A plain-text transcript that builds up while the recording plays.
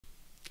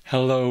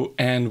Hello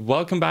and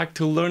welcome back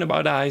to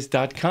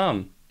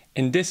learnabouteyes.com.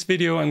 In this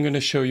video I'm going to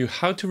show you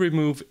how to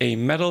remove a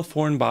metal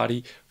foreign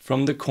body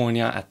from the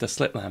cornea at the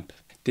slit lamp.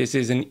 This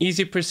is an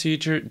easy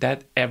procedure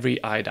that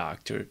every eye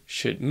doctor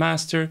should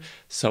master,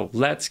 so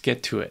let's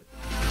get to it.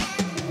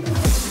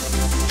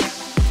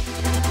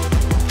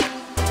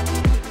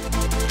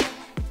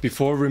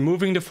 Before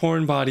removing the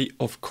foreign body,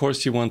 of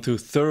course you want to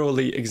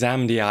thoroughly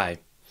examine the eye.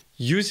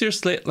 Use your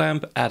slit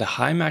lamp at a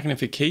high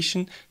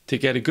magnification to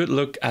get a good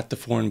look at the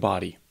foreign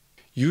body.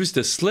 Use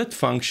the slit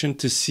function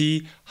to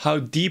see how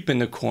deep in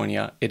the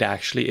cornea it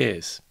actually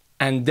is.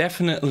 And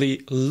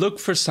definitely look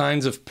for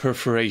signs of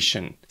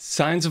perforation.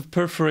 Signs of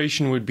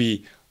perforation would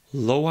be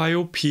low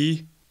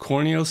IOP,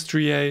 corneal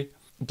striae,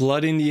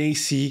 blood in the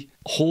AC,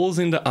 holes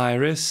in the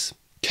iris,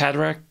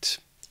 cataract,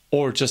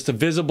 or just a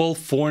visible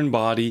foreign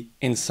body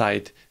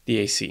inside the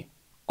AC.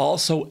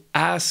 Also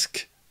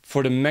ask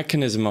for the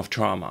mechanism of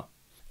trauma.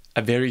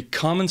 A very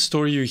common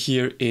story you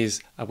hear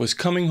is, I was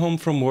coming home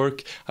from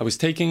work, I was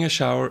taking a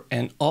shower,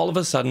 and all of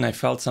a sudden I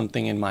felt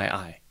something in my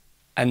eye.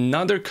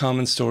 Another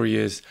common story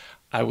is,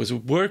 I was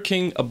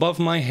working above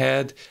my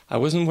head, I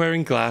wasn't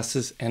wearing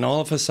glasses, and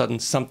all of a sudden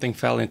something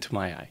fell into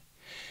my eye.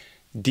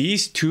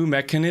 These two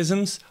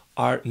mechanisms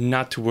are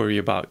not to worry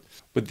about.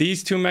 With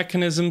these two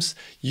mechanisms,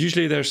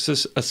 usually there's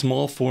just a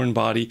small foreign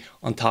body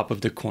on top of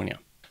the cornea.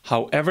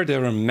 However,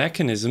 there are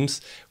mechanisms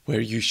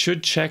where you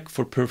should check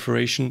for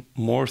perforation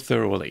more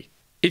thoroughly.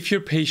 If your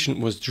patient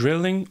was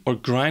drilling or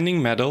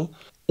grinding metal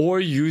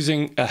or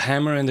using a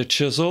hammer and a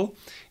chisel,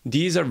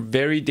 these are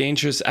very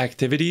dangerous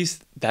activities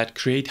that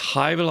create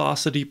high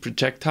velocity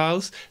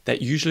projectiles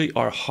that usually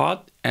are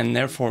hot and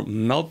therefore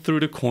melt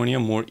through the cornea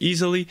more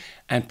easily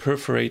and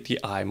perforate the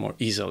eye more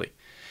easily.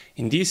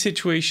 In these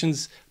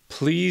situations,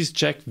 please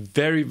check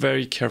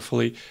very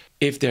carefully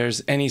if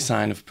there's any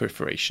sign of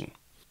perforation.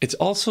 It's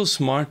also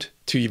smart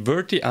to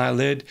evert the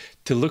eyelid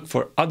to look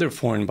for other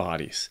foreign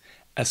bodies,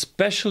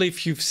 especially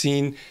if you've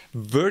seen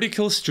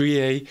vertical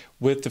striae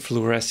with the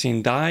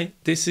fluorescein dye.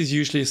 This is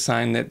usually a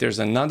sign that there's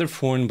another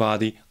foreign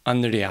body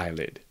under the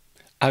eyelid.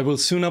 I will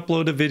soon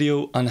upload a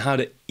video on how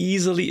to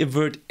easily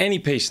evert any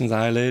patient's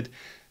eyelid,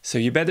 so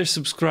you better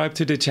subscribe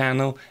to the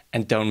channel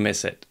and don't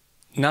miss it.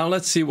 Now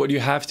let's see what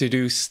you have to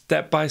do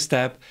step by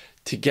step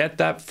to get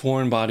that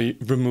foreign body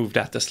removed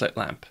at the slit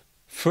lamp.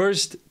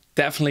 First,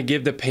 definitely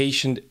give the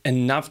patient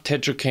enough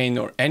tetracaine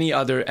or any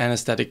other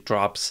anesthetic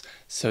drops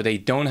so they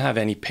don't have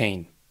any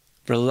pain.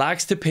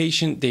 Relax the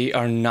patient, they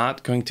are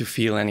not going to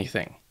feel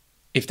anything.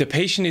 If the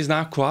patient is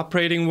not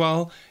cooperating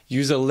well,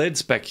 use a lid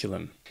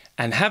speculum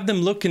and have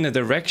them look in a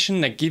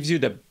direction that gives you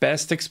the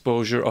best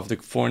exposure of the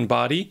foreign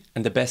body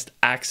and the best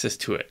access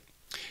to it.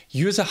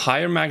 Use a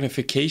higher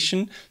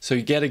magnification so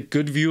you get a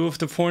good view of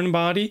the foreign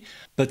body,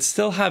 but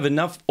still have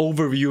enough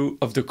overview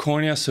of the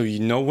cornea so you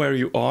know where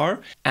you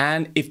are,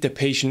 and if the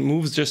patient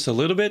moves just a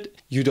little bit,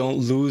 you don't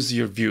lose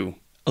your view.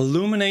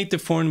 Illuminate the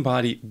foreign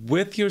body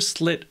with your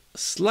slit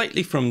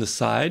slightly from the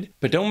side,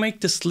 but don't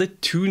make the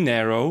slit too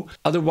narrow,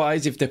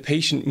 otherwise if the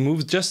patient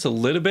moves just a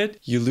little bit,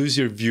 you lose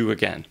your view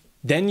again.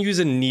 Then use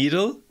a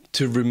needle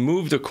to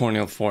remove the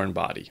corneal foreign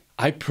body.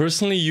 I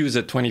personally use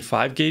a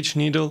 25 gauge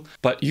needle,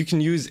 but you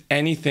can use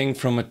anything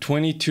from a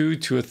 22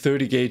 to a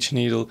 30 gauge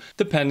needle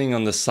depending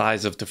on the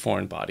size of the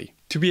foreign body.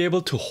 To be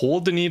able to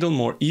hold the needle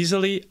more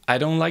easily, I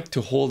don't like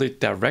to hold it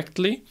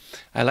directly.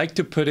 I like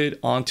to put it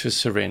onto a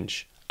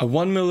syringe. A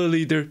 1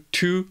 milliliter,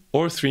 2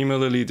 or 3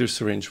 milliliter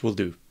syringe will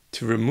do.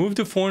 To remove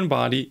the foreign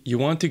body, you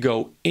want to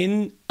go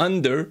in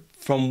under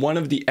from one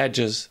of the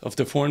edges of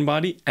the foreign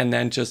body and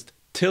then just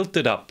tilt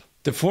it up.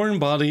 The foreign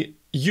body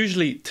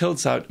usually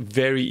tilts out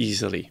very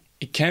easily.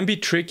 It can be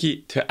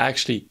tricky to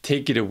actually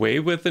take it away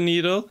with the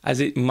needle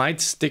as it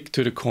might stick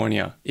to the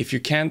cornea. If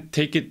you can't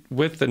take it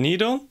with the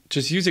needle,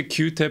 just use a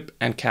Q-tip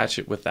and catch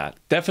it with that.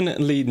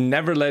 Definitely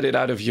never let it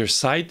out of your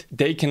sight.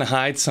 They can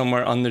hide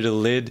somewhere under the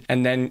lid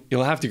and then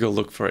you'll have to go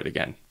look for it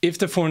again. If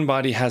the foreign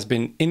body has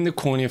been in the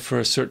cornea for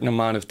a certain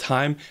amount of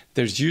time,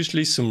 there's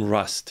usually some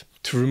rust.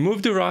 To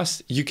remove the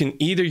rust, you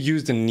can either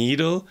use the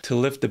needle to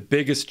lift the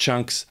biggest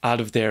chunks out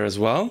of there as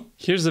well.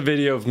 Here's a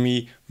video of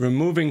me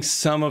removing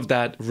some of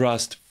that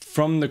rust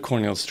from the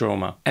corneal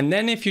stroma. And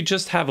then if you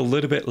just have a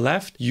little bit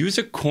left, use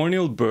a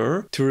corneal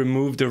burr to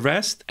remove the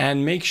rest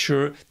and make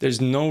sure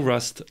there's no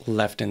rust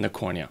left in the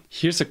cornea.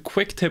 Here's a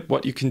quick tip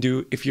what you can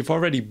do if you've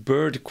already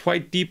burred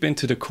quite deep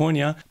into the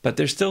cornea, but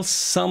there's still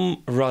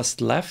some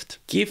rust left.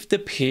 Give the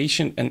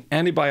patient an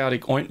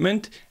antibiotic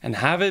ointment and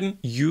have him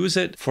use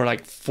it for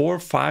like 4 or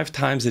 5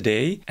 times a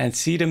day and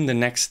see them the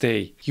next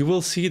day. You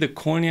will see the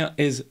cornea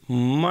is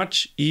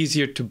much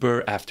easier to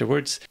burr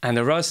afterwards and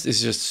the rust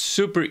is just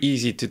super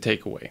easy to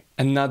take away.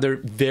 Another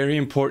very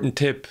important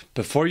tip,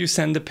 before you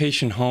send the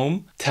patient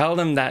home, tell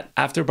them that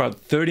after about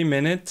 30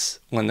 minutes,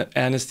 when the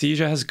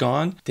anesthesia has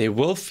gone, they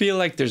will feel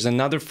like there's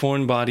another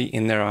foreign body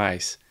in their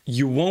eyes.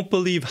 You won't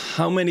believe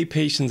how many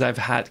patients I've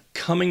had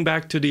coming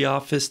back to the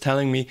office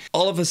telling me,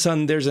 all of a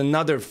sudden there's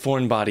another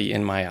foreign body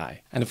in my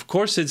eye. And of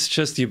course it's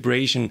just the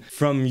abrasion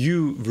from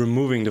you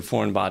removing the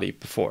foreign body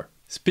before.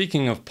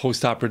 Speaking of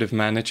postoperative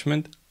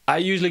management, I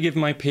usually give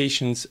my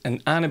patients an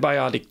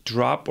antibiotic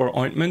drop or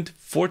ointment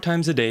 4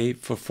 times a day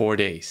for 4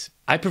 days.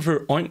 I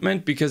prefer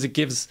ointment because it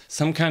gives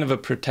some kind of a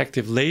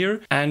protective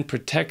layer and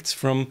protects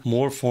from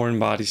more foreign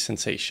body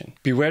sensation.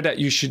 Beware that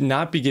you should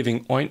not be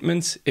giving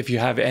ointments if you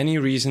have any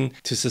reason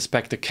to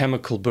suspect a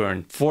chemical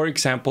burn. For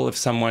example, if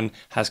someone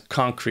has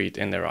concrete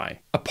in their eye.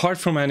 Apart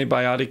from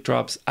antibiotic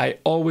drops, I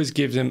always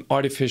give them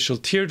artificial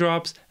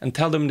teardrops and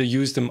tell them to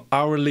use them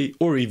hourly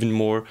or even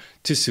more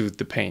to soothe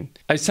the pain.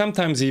 I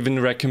sometimes even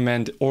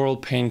recommend oral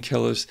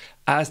painkillers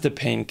as the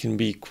pain can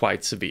be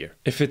quite severe.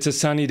 If it's a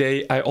sunny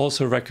day, I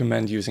also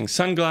recommend using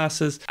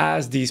sunglasses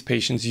as these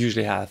patients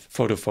usually have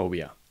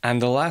photophobia.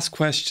 And the last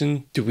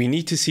question, do we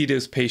need to see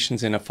those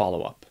patients in a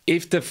follow-up?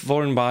 If the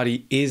foreign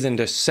body is in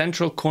the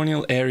central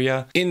corneal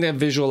area, in the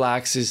visual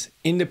axis,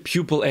 in the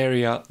pupil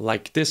area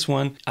like this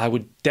one, I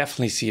would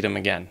definitely see them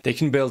again. They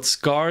can build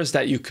scars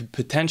that you could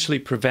potentially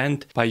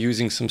prevent by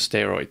using some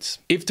steroids.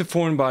 If the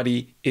foreign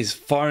body is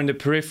far in the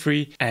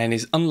periphery and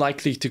is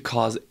unlikely to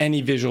cause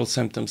any visual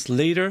symptoms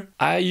later,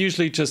 I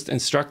usually just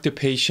instruct the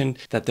patient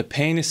that the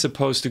pain is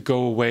supposed to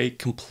go away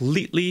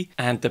completely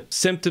and the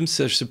symptoms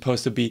are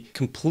supposed to be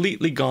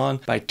completely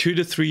gone by 2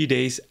 to 3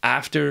 days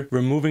after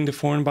removing the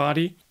foreign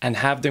body, and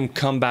have them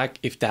come back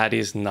if that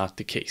is not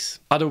the case.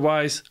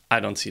 Otherwise, I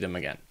don't see them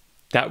again.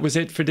 That was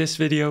it for this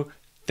video.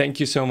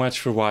 Thank you so much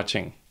for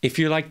watching. If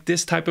you like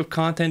this type of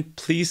content,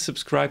 please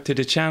subscribe to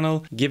the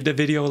channel, give the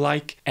video a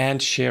like,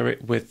 and share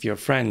it with your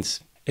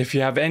friends. If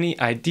you have any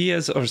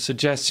ideas or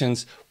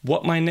suggestions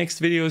what my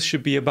next videos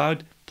should be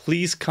about,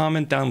 please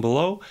comment down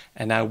below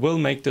and I will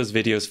make those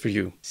videos for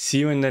you. See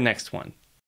you in the next one.